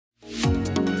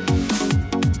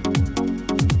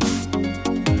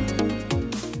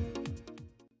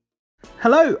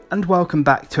Hello and welcome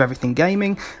back to Everything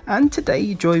Gaming, and today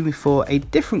you join me for a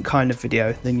different kind of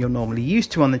video than you're normally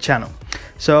used to on the channel.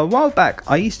 So a while back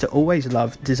I used to always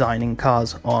love designing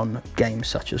cars on games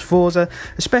such as Forza,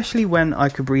 especially when I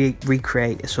could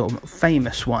recreate a sort of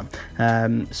famous one,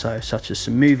 such as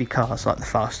some movie cars like the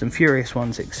Fast and Furious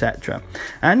ones, etc.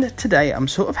 And today I'm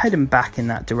sort of heading back in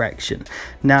that direction.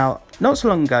 Now, not so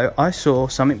long ago I saw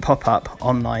something pop up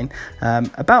online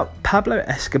about Pablo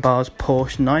Escobar's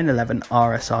Porsche 911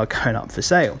 RSR going up for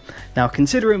sale. Now,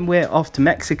 considering we're off to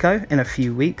Mexico in a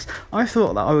few weeks, I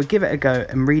thought that I would give it a go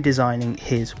and redesigning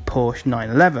his Porsche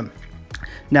 911.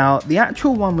 Now, the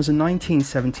actual one was a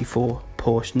 1974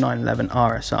 Porsche 911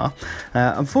 RSR.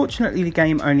 Unfortunately, the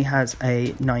game only has a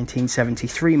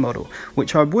 1973 model,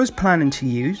 which I was planning to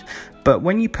use, but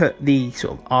when you put the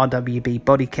sort of RWB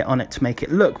body kit on it to make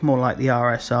it look more like the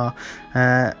RSR,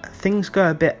 things go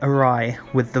a bit awry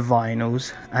with the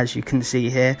vinyls, as you can see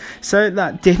here, so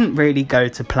that didn't really go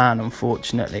to plan,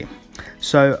 unfortunately.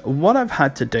 So what I've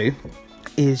had to do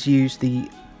is use the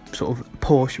sort of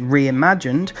Porsche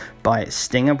reimagined by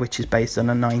Stinger, which is based on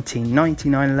a 1990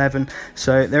 911,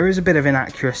 so there is a bit of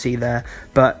inaccuracy there,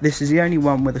 but this is the only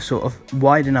one with a sort of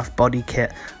wide enough body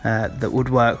kit that would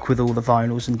work with all the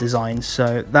vinyls and designs,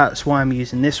 so that's why I'm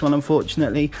using this one,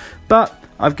 unfortunately. But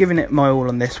I've given it my all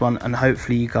on this one, and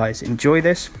hopefully you guys enjoy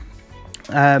this.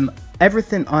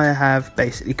 Everything I have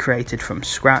basically created from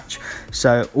scratch,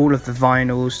 so all of the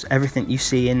vinyls, everything you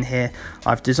see in here,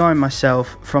 I've designed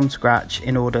myself from scratch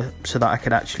in order so that I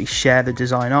could actually share the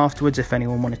design afterwards if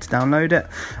anyone wanted to download it.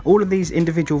 All of these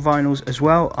individual vinyls as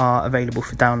well are available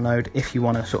for download if you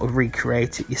want to sort of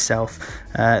recreate it yourself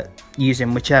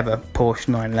using whichever Porsche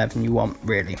 911 you want,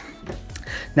 really.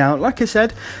 Now, like I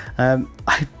said,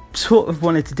 I sort of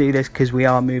wanted to do this because we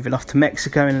are moving off to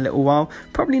Mexico in a little while.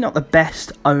 Probably not the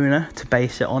best owner to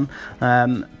base it on,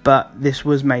 but this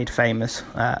was made famous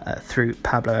through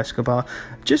Pablo Escobar.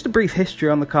 Just a brief history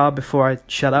on the car before I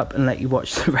shut up and let you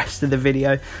watch the rest of the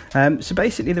video. So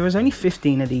basically there was only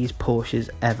 15 of these Porsches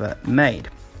ever made.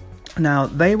 Now,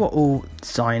 they were all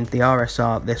designed, the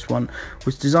RSR, this one,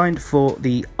 was designed for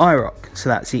the IROC, so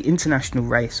that's the International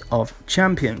Race of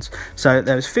Champions. So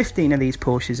there was 15 of these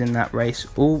Porsches in that race,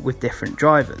 all with different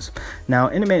drivers. Now,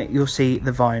 in a minute you'll see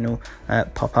the vinyl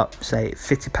pop up, say,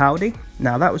 Fittipaldi.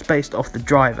 Now, that was based off the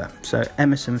driver, so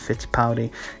Emerson Fittipaldi.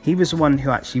 He was the one who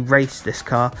actually raced this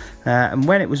car, and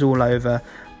when it was all over,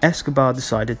 Escobar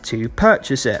decided to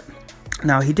purchase it.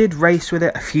 Now, he did race with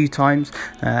it a few times,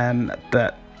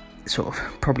 but sort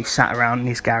of probably sat around in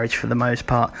his garage for the most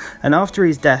part, and after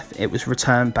his death it was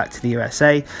returned back to the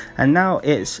USA, and now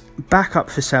it's back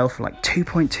up for sale for like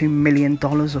 $2.2 million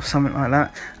or something like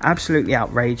that. Absolutely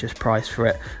outrageous price for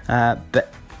it,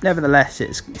 but nevertheless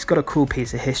it's got a cool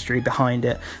piece of history behind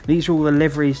it. These are all the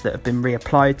liveries that have been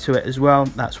reapplied to it as well,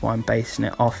 that's why I'm basing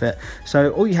it off it.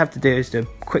 So all you have to do is do a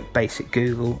quick basic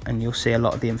Google and you'll see a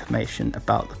lot of the information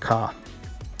about the car.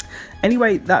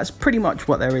 Anyway, that's pretty much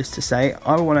what there is to say.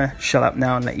 I want to shut up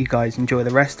now and let you guys enjoy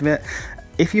the rest of it.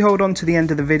 If you hold on to the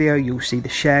end of the video, you'll see the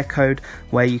share code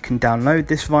where you can download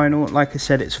this vinyl. Like I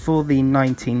said, it's for the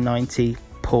 1990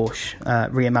 Porsche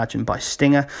reimagined by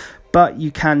Stinger, but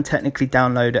you can technically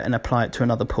download it and apply it to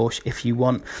another Porsche if you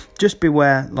want. Just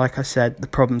beware, like I said, the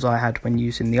problems I had when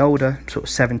using the older sort of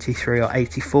 73 or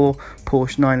 84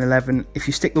 Porsche 911. If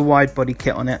you stick the wide body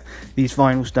kit on it, these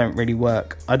vinyls don't really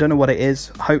work. I don't know what it is.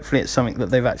 Hopefully it's something that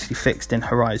they've actually fixed in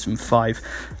Horizon 5.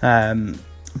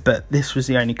 But this was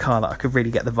the only car that I could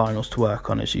really get the vinyls to work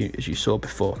on, as you saw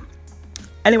before.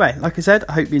 Anyway, like I said,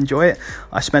 I hope you enjoy it.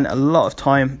 I spent a lot of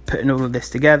time putting all of this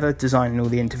together, designing all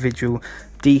the individual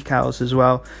decals as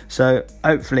well, so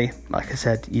hopefully, like I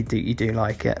said, you do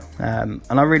like it, and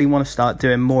I really want to start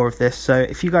doing more of this. So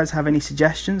if you guys have any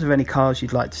suggestions of any cars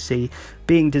you'd like to see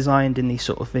being designed in these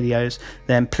sort of videos,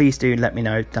 then please do let me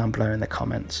know down below in the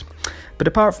comments. But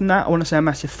apart from that, I want to say a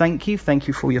massive thank you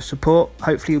for all your support.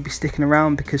 Hopefully you'll be sticking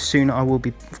around, because soon I will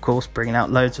be, of course, bringing out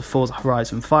loads of Forza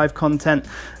Horizon 5 content.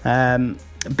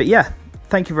 But yeah,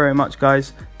 thank you very much,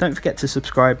 guys. Don't forget to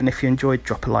subscribe, and if you enjoyed,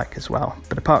 drop a like as well.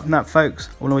 But apart from that, folks,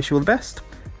 I want to wish you all the best.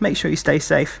 Make sure you stay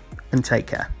safe and take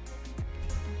care.